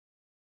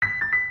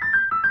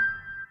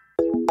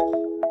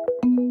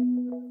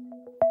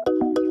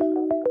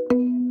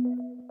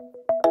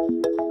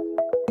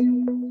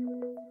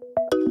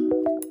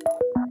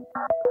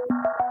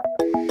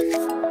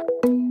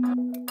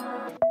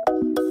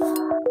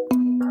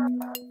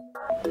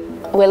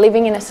We're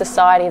living in a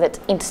society that's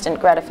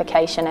instant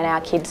gratification, and our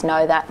kids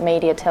know that.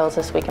 Media tells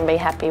us we can be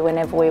happy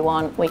whenever we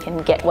want, we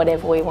can get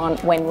whatever we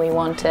want when we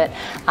want it.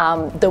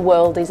 The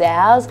world is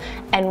ours,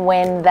 and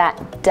when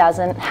that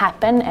doesn't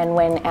happen and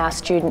when our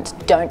students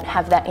don't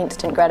have that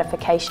instant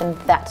gratification,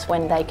 that's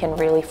when they can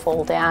really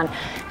fall down.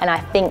 And I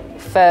think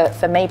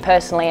for me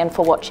personally, and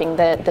for watching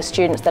the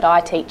students that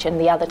I teach and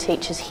the other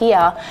teachers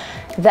here,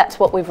 that's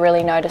what we've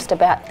really noticed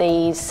about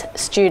these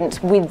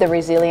students with the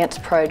Resilience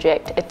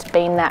Project. It's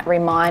been that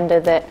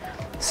reminder that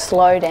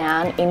slow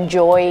down,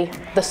 enjoy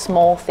the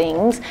small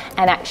things,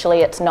 and actually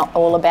it's not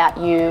all about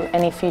you.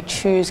 And if you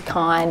choose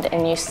kind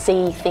and you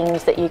see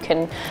things that you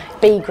can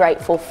be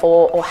grateful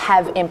for or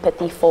have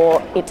empathy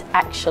for, it's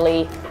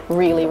actually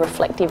really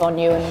reflective on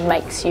you and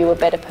makes you a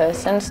better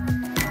person.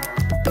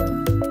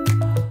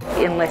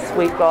 Unless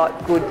we've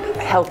got good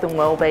health and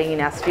well-being in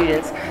our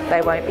students,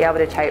 they won't be able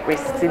to take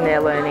risks in their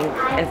learning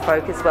and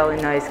focus well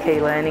in those key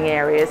learning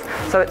areas.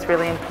 So it's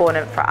really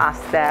important for us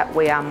that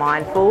we are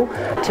mindful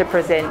to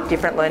present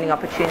different learning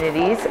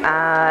opportunities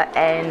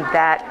and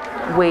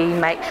that we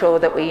make sure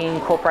that we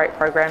incorporate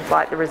programs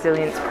like the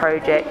Resilience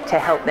Project to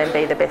help them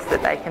be the best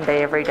that they can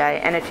be every day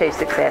and achieve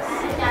success.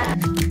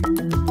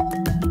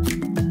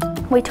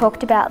 We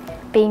talked about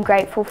being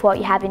grateful for what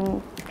you have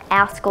in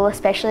our school,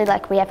 especially.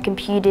 Like, we have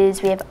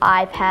computers, we have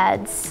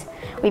iPads,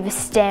 we have a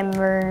STEM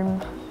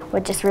room. We're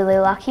just really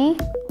lucky.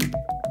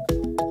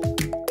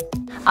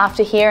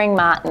 After hearing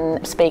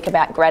Martin speak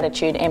about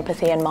gratitude,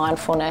 empathy and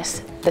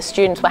mindfulness, the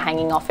students were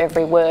hanging off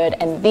every word,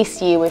 and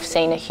this year we've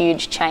seen a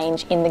huge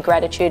change in the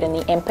gratitude and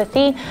the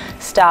empathy.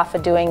 Staff are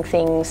doing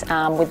things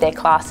with their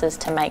classes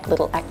to make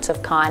little acts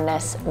of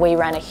kindness. We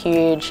ran a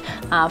huge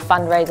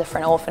fundraiser for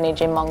an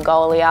orphanage in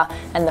Mongolia,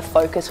 and the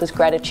focus was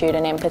gratitude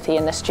and empathy,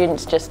 and the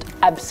students just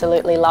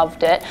absolutely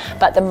loved it.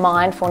 But the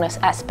mindfulness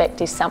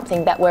aspect is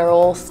something that we're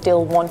all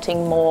still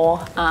wanting more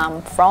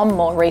from,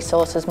 more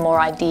resources,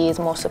 more ideas,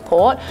 more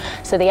support.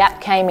 So the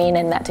app came in,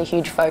 and that's a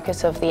huge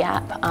focus of the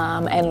app,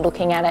 and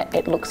looking at it,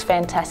 it looks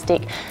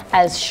fantastic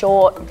as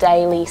short,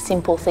 daily,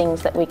 simple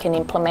things that we can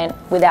implement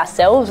with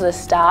ourselves as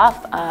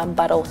staff,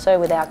 but also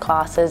with our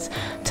classes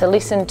to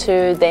listen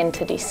to, then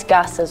to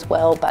discuss as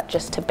well, but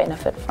just to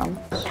benefit from.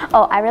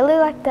 Oh, I really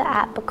like the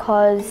app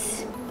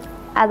because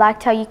I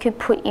liked how you could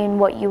put in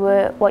what you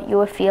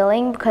were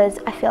feeling, because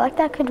I feel like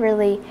that could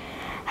really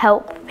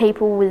help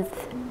people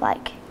with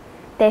like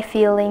their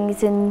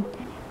feelings, and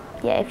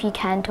yeah, if you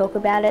can talk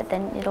about it,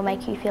 then it'll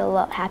make you feel a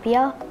lot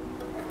happier.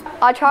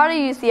 I try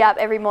to use the app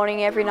every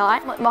morning, every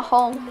night. My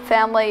whole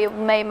family,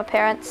 me and my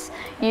parents,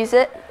 use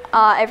it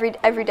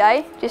every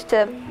day just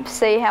to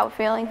see how we're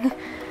feeling.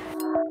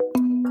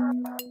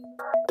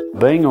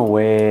 Being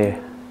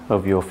aware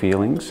of your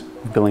feelings,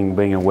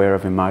 being aware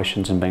of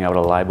emotions and being able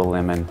to label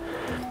them and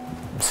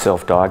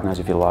self-diagnose,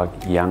 if you like,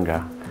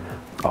 younger.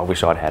 I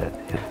wish I'd had it.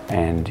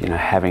 And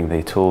having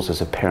the tools as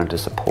a parent to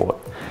support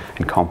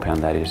and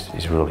compound that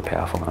is really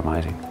powerful and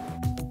amazing.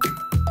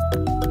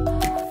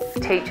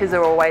 Teachers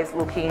are always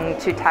looking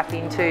to tap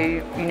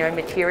into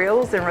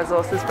materials and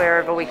resources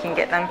wherever we can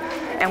get them,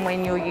 and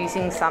when you're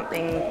using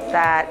something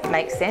that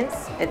makes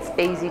sense, it's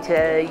easy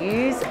to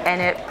use,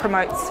 and it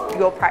promotes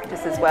your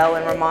practice as well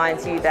and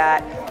reminds you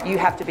that you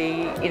have to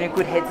be in a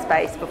good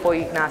headspace before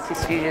you can ask your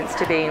students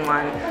to be in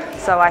one.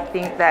 So I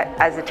think that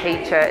as a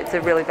teacher it's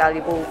a really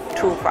valuable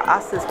tool for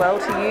us as well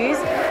to use,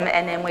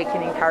 and then we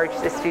can encourage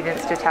the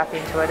students to tap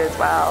into it as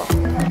well.